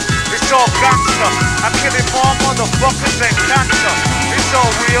loving though, it's all gangster. I'm killing more motherfuckers than cancer. It's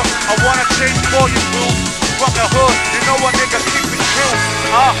all real, I wanna change for you, boo. From the hood, you know a nigga keep it true.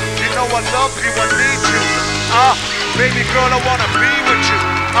 You know I love you, I need you. Baby girl, I wanna be with you.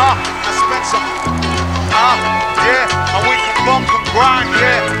 I spend some. Yeah, and we can bump and grind,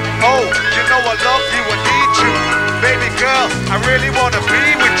 yeah. Oh, you know I love you, I need you. Baby girl, I really wanna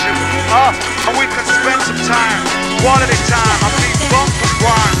be with you. And we can spend some time, quality time. I mean bump and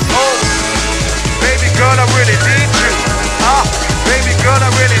grind. Oh, baby girl, I really need you. Baby girl,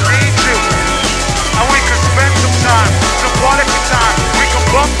 I really need you. And we can spend some time, some quality time. We can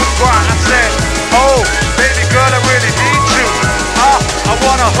bump and grind. I said, oh, baby girl, I really need you. I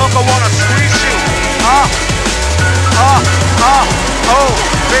wanna hug, I wanna squeeze you. Oh,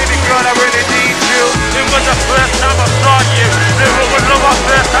 baby girl, I really need you. It was the first time I saw you. It was love at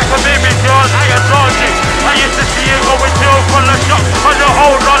first sight, but baby girl, I adored you. I used to see you going to from the shop on the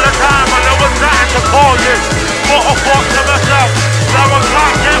hold all the time, and I was trying to call you. But I thought to myself, now I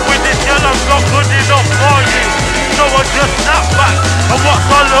can't get with this girl, I'm not good enough for you. So I just snapped back and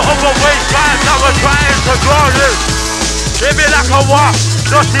watched all the other waistbands that were trying to draw you. Hit me like a what?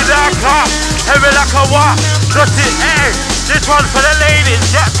 Dirty like a. Hit me like a what? Dirty, hey. This one's for the ladies,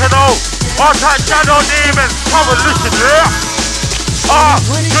 get to know. All type shadow demons, come and listen here.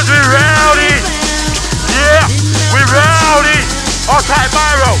 Cause we rowdy. Yeah, we rowdy. All type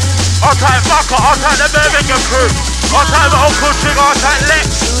Myro, all type Maka, all type the Birmingham crew. All type Uncle Trigga, all type Lex.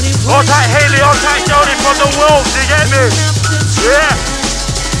 All type Haley, all type Jody from the world, you get me? Yeah.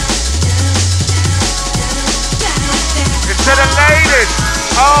 It's to the ladies.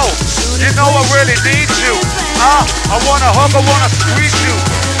 Oh, you know I really need you. I wanna hug, I wanna squeeze you.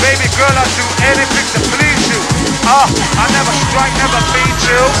 Baby girl, I do anything to please you. I never strike, never beat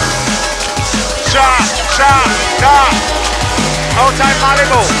you. Sharp, dark. Old time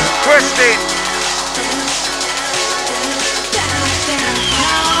Malibu, Christine.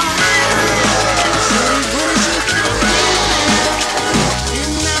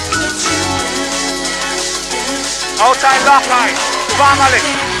 Old time Loki, family.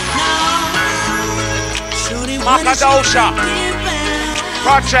 Macadosha,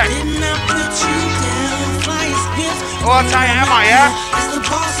 project. Old time Emma, yeah?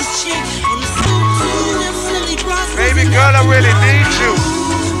 Baby girl, I really need you.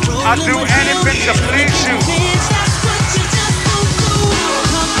 I'll do anything to please you.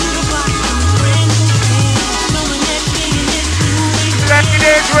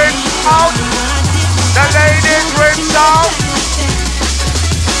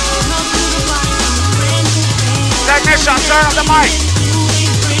 pressure, turn up the mic.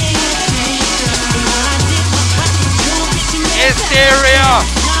 Hysteria.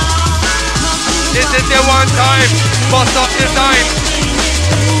 This is the one time. Bust up design.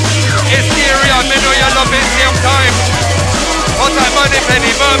 Hysteria. Me know you love it same time. What's that money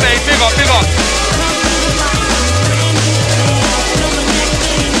penny? Mermaid. Big up, big up.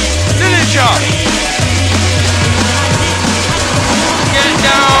 Dillinja. Get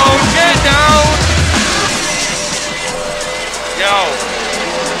down, get down. Yo.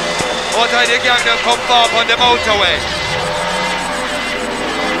 What time the gang them come far on the motorway?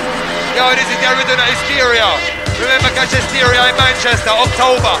 Yo, this is the original Hysteria. Remember catch Hysteria in Manchester,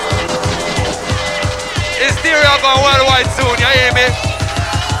 October. Hysteria going worldwide soon, you hear me?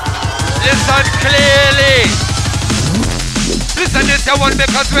 Listen clearly. Listen this the one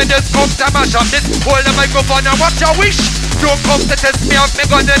because when this comes to mash up this, hold the microphone and watch your wish. Don't come to test me off me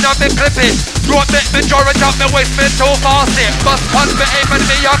gun and me clip it. Don't make me draw it up me waist me too fast it. Bust punch me aim and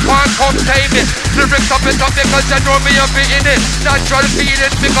me you can't come tame it. Lyrics up it up because you know me up in it. Natural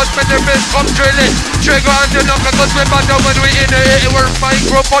feeling because me lyrics come drilling. Trigga and the knock because we bad when we in it. It work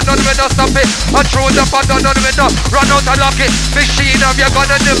microphone and we don't stop it. I throw the button and we don't run out and lock it. Machine of your gun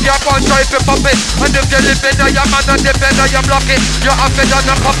and if you can't try to pop it. And if you live in your man and if you block it. You have it on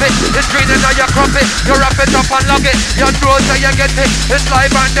the cup it. It's green and you crop it. You wrap it up and lock it. You know so you get it. It's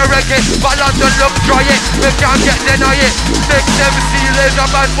live and the reggae. Balance the look dry it. We can't get deny it. Make them see laser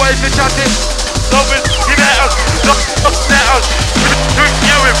bad boy to chat it. Love it, you let us, look at us.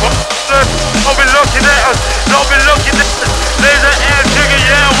 Yeah, we're don't be looking at us, don't be looking at us. Laser and Trigga,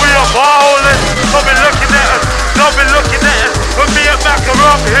 yeah, we are ballin'. Don't be looking at us, don't be looking at us. With me and Mac are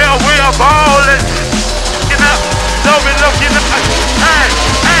up here, we are ballin'. Don't be looking at us. Hey,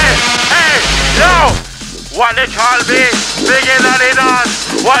 hey, hey, yo. What they call me, biggie daddy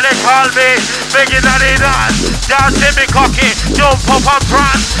dance. What they call me, biggie daddy dance. Y'all see me cocky, jump up and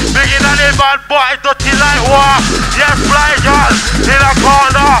prance. Biggie daddy bad boy, dirty like war. Yes, fly girl, in a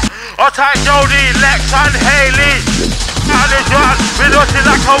corner. Attack Jody, Lex and Haley. All is one, we dirty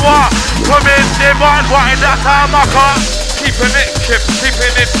like a war. Come in the band, what in that time I come. Keeping it kip,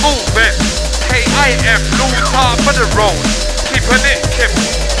 keeping it moving. K-I-F, lose half of the road. Keeping it kip,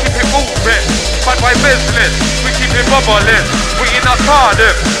 keep it moving. But my business, we keep it bubbling. We in a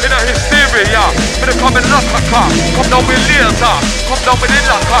Cardiff, in a Hysteria. We don't come in Loki, come down with Lazer. Come down with the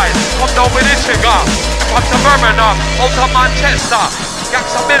Loki, come down with the Trigga. We come to Birmingham, out of Manchester. Got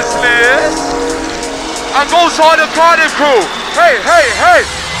some business. And goes to all the Cardiff crew. Hey, hey, hey.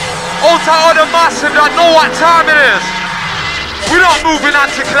 Out to all the massive that know what time it is. We're not moving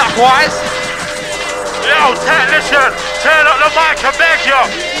anti-clockwise. Yo, technician, turn up the mic, I beg you.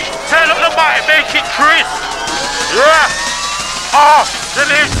 Turn up the mic, make it crisp. Yeah. Then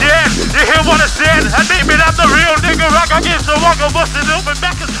it's the end. You hear what I'm saying? And meet me, I'm the real nigga. Rock, I give some rock, I'm busting up and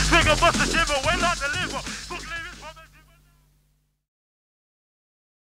back and swing, I'm busting shiver. Well on the liver.